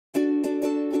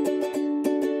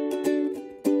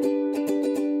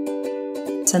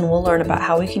lesson, we'll learn about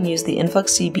how we can use the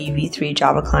InfluxDB v3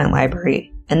 Java client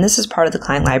library, and this is part of the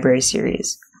Client Library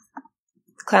series.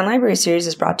 The Client Library series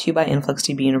is brought to you by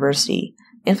InfluxDB University.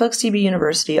 InfluxDB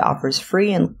University offers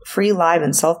free, live,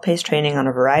 and self-paced training on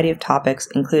a variety of topics,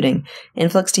 including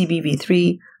InfluxDB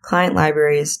v3, client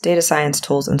libraries, data science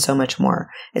tools, and so much more.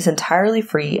 It's entirely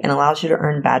free and allows you to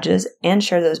earn badges and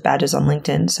share those badges on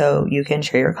LinkedIn so you can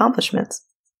share your accomplishments.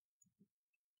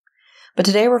 But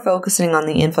today we're focusing on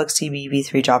the InfluxDB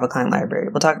v3 Java client library.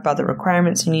 We'll talk about the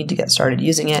requirements you need to get started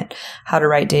using it, how to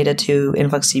write data to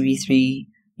InfluxDB v3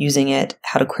 using it,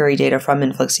 how to query data from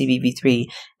InfluxDB v3,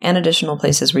 and additional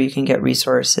places where you can get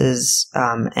resources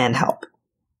and help.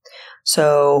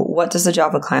 So what does the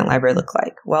Java client library look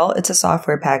like? Well, it's a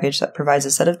software package that provides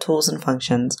a set of tools and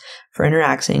functions for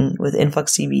interacting with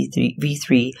InfluxDB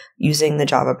v3 using the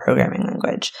Java programming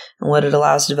language. And what it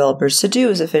allows developers to do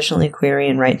is efficiently query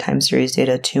and write time series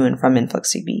data to and from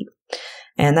InfluxDB.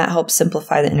 And that helps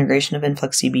simplify the integration of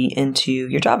InfluxDB into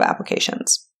your Java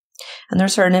applications. And there are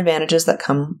certain advantages that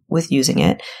come with using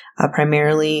it.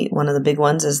 Primarily, one of the big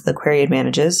ones is the query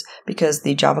advantages, because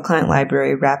the Java client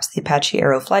library wraps the Apache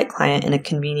Arrow Flight client in a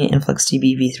convenient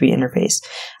InfluxDB v3 interface.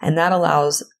 And that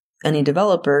allows any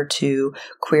developer to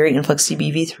query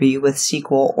InfluxDB v3 with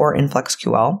SQL or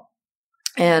InfluxQL.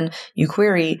 And you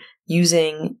query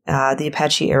using the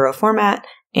Apache Arrow format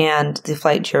and the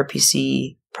Flight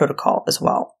gRPC protocol as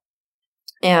well.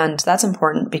 And that's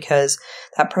important because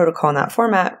that protocol and that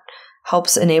format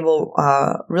helps enable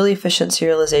really efficient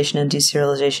serialization and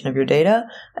deserialization of your data,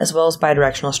 as well as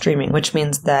bidirectional streaming, which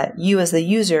means that you as the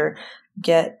user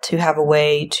get to have a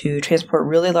way to transport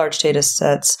really large data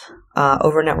sets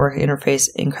over a network interface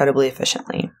incredibly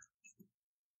efficiently.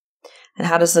 And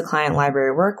how does the client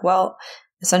library work? Well,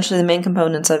 essentially, the main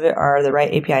components of it are the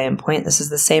write API endpoint. This is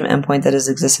the same endpoint that has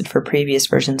existed for previous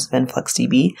versions of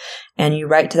InfluxDB. And you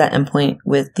write to that endpoint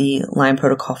with the line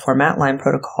protocol format. Line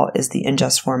protocol is the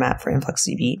ingest format for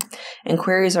InfluxDB. And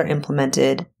queries are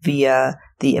implemented via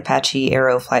the Apache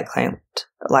Arrow Flight client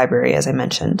library, as I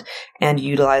mentioned, and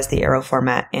utilize the Arrow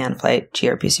format and Flight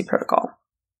gRPC protocol.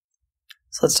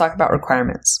 So let's talk about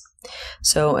requirements.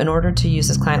 So in order to use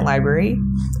this client library,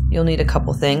 you'll need a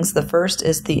couple things. The first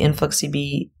is the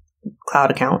InfluxDB cloud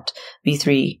account,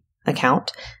 v3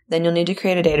 account. Then you'll need to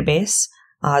create a database.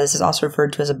 This is also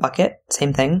referred to as a bucket,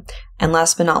 same thing. And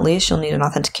last but not least, you'll need an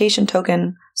authentication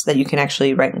token so that you can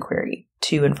actually write and query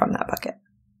to and from that bucket.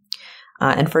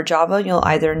 And for Java, you'll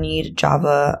either need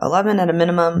Java 11 at a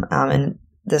minimum, and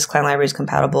this client library is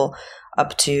compatible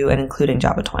up to and including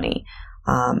Java 20.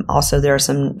 Also, there are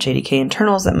some JDK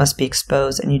internals that must be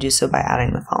exposed, and you do so by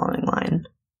adding the following line.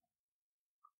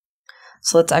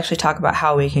 So let's actually talk about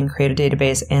how we can create a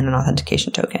database and an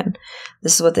authentication token.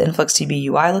 This is what the InfluxDB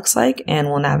UI looks like, and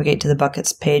we'll navigate to the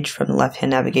buckets page from the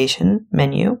left-hand navigation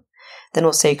menu. Then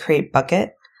we'll say create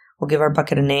bucket. We'll give our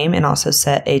bucket a name and also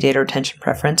set a data retention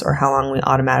preference, or how long we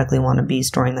automatically want to be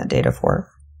storing that data for.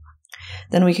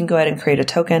 Then we can go ahead and create a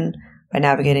token. By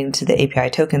navigating to the API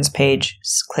tokens page,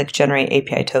 click Generate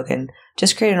API Token.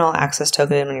 Just create an all-access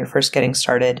token when you're first getting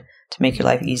started to make your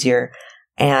life easier.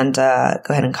 And go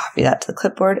ahead and copy that to the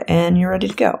clipboard, and you're ready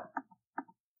to go.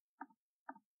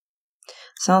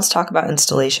 So now let's talk about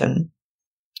installation.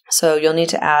 So you'll need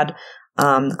to add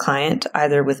the client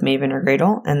either with Maven or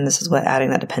Gradle, and this is what adding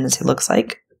that dependency looks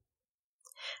like.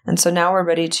 And so now we're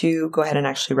ready to go ahead and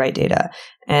actually write data.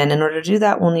 And in order to do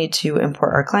that, we'll need to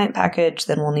import our client package.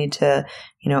 Then we'll need to,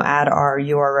 add our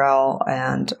URL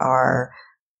and our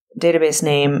database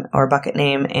name or bucket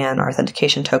name and our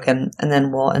authentication token. And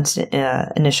then we'll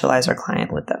initialize our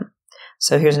client with them.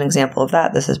 So here's an example of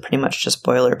that. This is pretty much just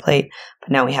boilerplate, but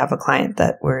now we have a client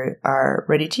that we are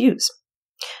ready to use.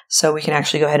 So we can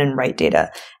actually go ahead and write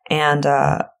data. And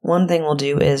one thing we'll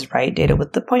do is write data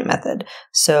with the point method.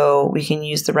 So we can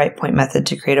use the write point method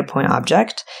to create a point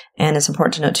object. And it's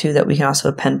important to note, too, that we can also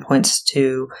append points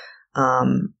to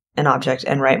an object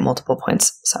and write multiple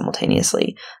points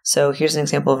simultaneously. So here's an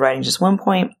example of writing just one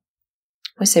point.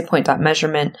 We say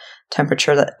point.measurement.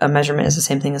 Temperature, that a measurement is the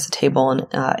same thing as a table in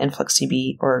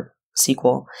InfluxDB or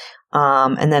SQL.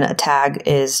 And then a tag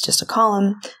is just a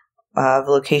column. The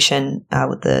location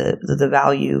with the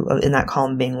value in that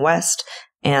column being west,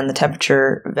 and the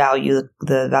temperature value,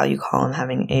 the value column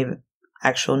having a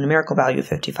actual numerical value of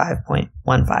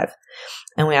 55.15.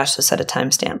 And we also set a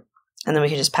timestamp. And then we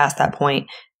can just pass that point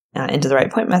into the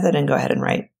write point method and go ahead and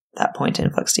write that point to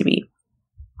InfluxDB.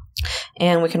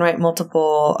 And we can write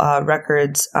multiple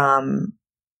records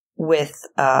with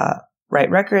write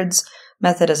records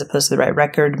method as opposed to the write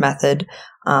record method.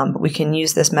 But we can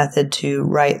use this method to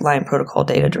write line protocol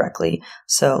data directly.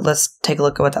 So let's take a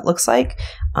look at what that looks like.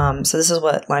 So this is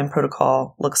what line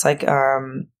protocol looks like.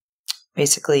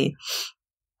 Basically,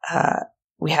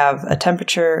 we have a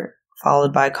temperature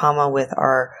followed by a comma with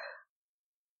our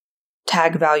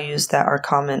tag values that are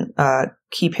common,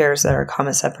 key pairs that are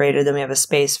comma separated. Then we have a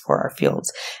space for our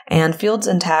fields. And fields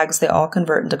and tags, they all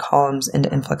convert into columns into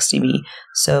InfluxDB.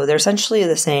 So they're essentially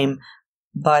the same,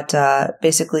 but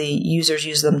basically users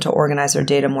use them to organize their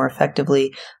data more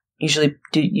effectively. Usually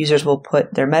users will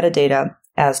put their metadata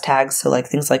as tags, so like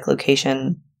things like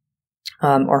location,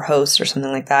 or host or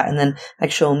something like that. And then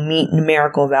actual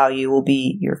numerical value will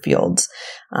be your fields.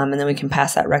 And then we can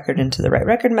pass that record into the write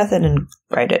record method and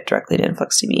write it directly to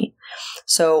InfluxDB.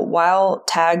 So while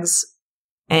tags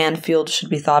and fields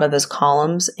should be thought of as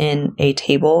columns in a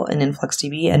table in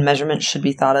InfluxDB, and measurements should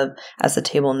be thought of as the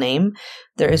table name,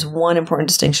 there is one important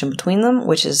distinction between them,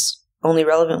 which is only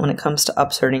relevant when it comes to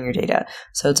upserting your data.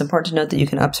 So it's important to note that you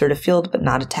can upsert a field, but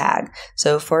not a tag.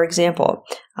 So for example,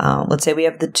 let's say we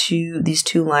have these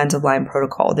two lines of line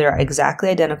protocol. They're exactly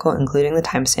identical, including the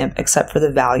timestamp, except for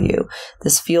the value.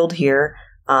 This field here,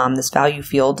 this value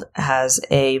field has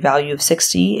a value of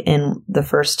 60 in the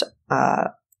first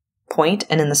point,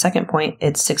 and in the second point,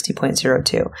 it's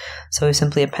 60.02. So we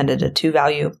simply appended a to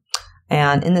value.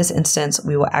 And in this instance,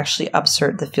 we will actually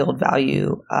upsert the field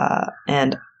value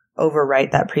and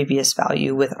overwrite that previous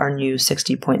value with our new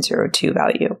 60.02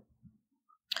 value.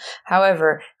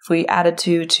 However, if we add a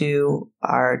 2 to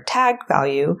our tag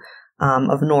value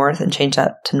of north and change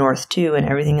that to north 2 and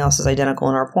everything else is identical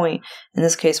in our point, in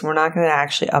this case, we're not going to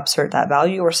actually upsert that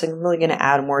value. We're simply going to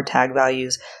add more tag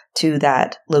values to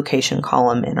that location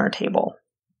column in our table.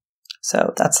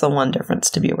 So that's the one difference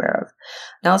to be aware of.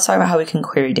 Now let's talk about how we can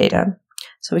query data.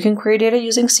 So we can query data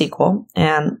using SQL,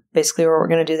 and basically what we're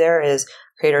going to do there is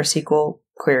create our SQL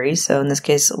query. So in this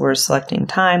case, we're selecting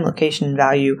time, location, and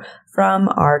value from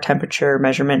our temperature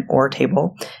measurement or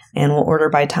table, and we'll order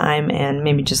by time and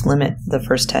maybe just limit the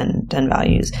first 10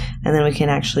 values. And then we can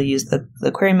actually use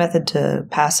the query method to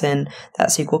pass in that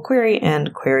SQL query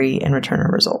and return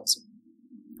our results.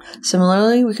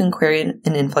 Similarly, we can query in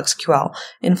InfluxQL.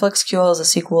 InfluxQL is a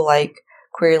SQL-like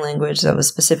query language that was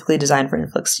specifically designed for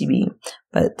InfluxDB,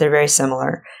 but they're very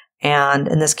similar. And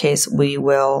in this case, we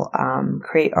will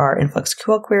create our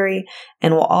InfluxQL query,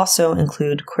 and we'll also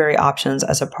include query options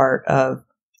as a part of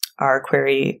our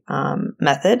query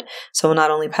method. So we'll not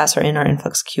only pass in our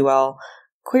InfluxQL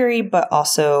query, but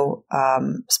also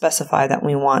specify that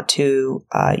we want to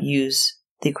use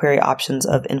the query options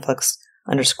of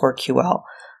influx_QL.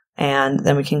 And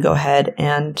then we can go ahead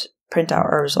and print out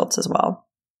our results as well.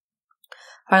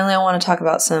 Finally, I want to talk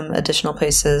about some additional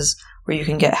places where you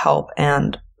can get help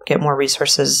and get more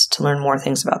resources to learn more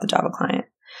things about the Java client.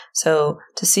 So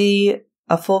to see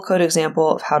a full code example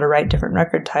of how to write different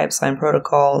record types, line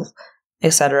protocols,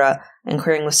 etc., and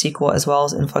querying with SQL as well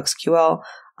as InfluxQL,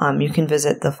 you can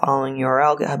visit the following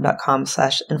URL,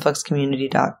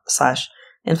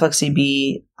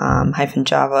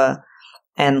 github.com/influxcommunity./influxdb-java,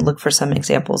 and look for some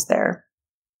examples there.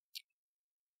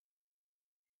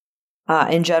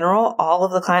 In general, all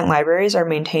of the client libraries are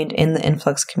maintained in the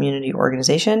Influx community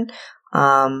organization.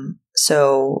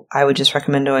 So I would just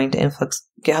recommend going to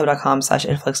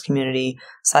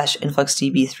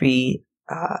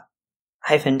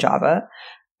github.com/influxcommunity/influxdb3-java.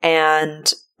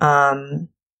 And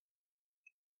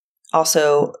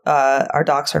also, our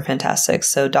docs are fantastic.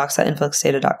 So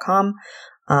docs.influxdata.com.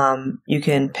 You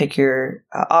can pick your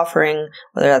offering,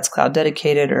 whether that's cloud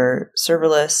dedicated or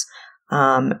serverless,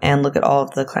 and look at all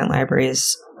of the client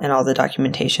libraries and all the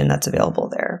documentation that's available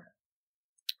there.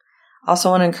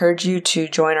 Also want to encourage you to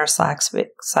join our Slack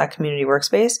community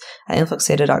workspace at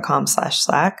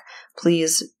influxdata.com/Slack.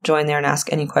 Please join there and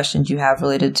ask any questions you have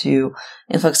related to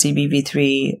InfluxDB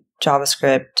v3,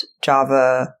 JavaScript,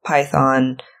 Java,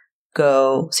 Python,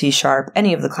 Go, C#,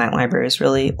 any of the client libraries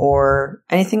really, or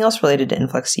anything else related to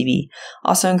InfluxDB.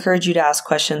 Also encourage you to ask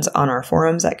questions on our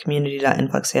forums at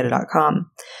community.influxdata.com.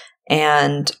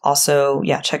 And also,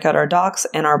 check out our docs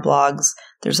and our blogs.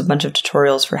 There's a bunch of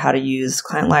tutorials for how to use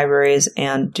client libraries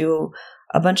and do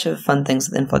a bunch of fun things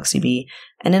with InfluxDB.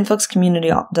 And Influx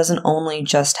community doesn't only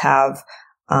just have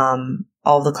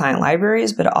all the client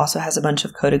libraries, but it also has a bunch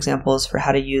of code examples for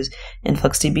how to use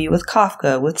InfluxDB with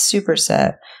Kafka, with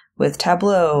Superset, with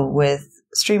Tableau, with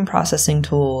stream processing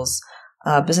tools,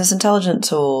 business intelligence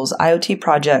tools, IoT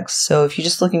projects. So if you're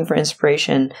just looking for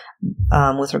inspiration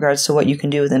with regards to what you can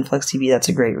do with InfluxDB, that's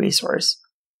a great resource.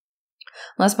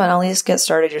 Last but not least, get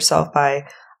started yourself by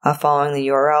following the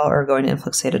URL or going to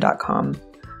influxdata.com.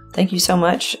 Thank you so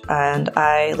much, and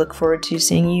I look forward to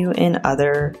seeing you in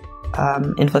other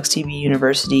InfluxDB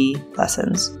University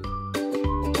lessons.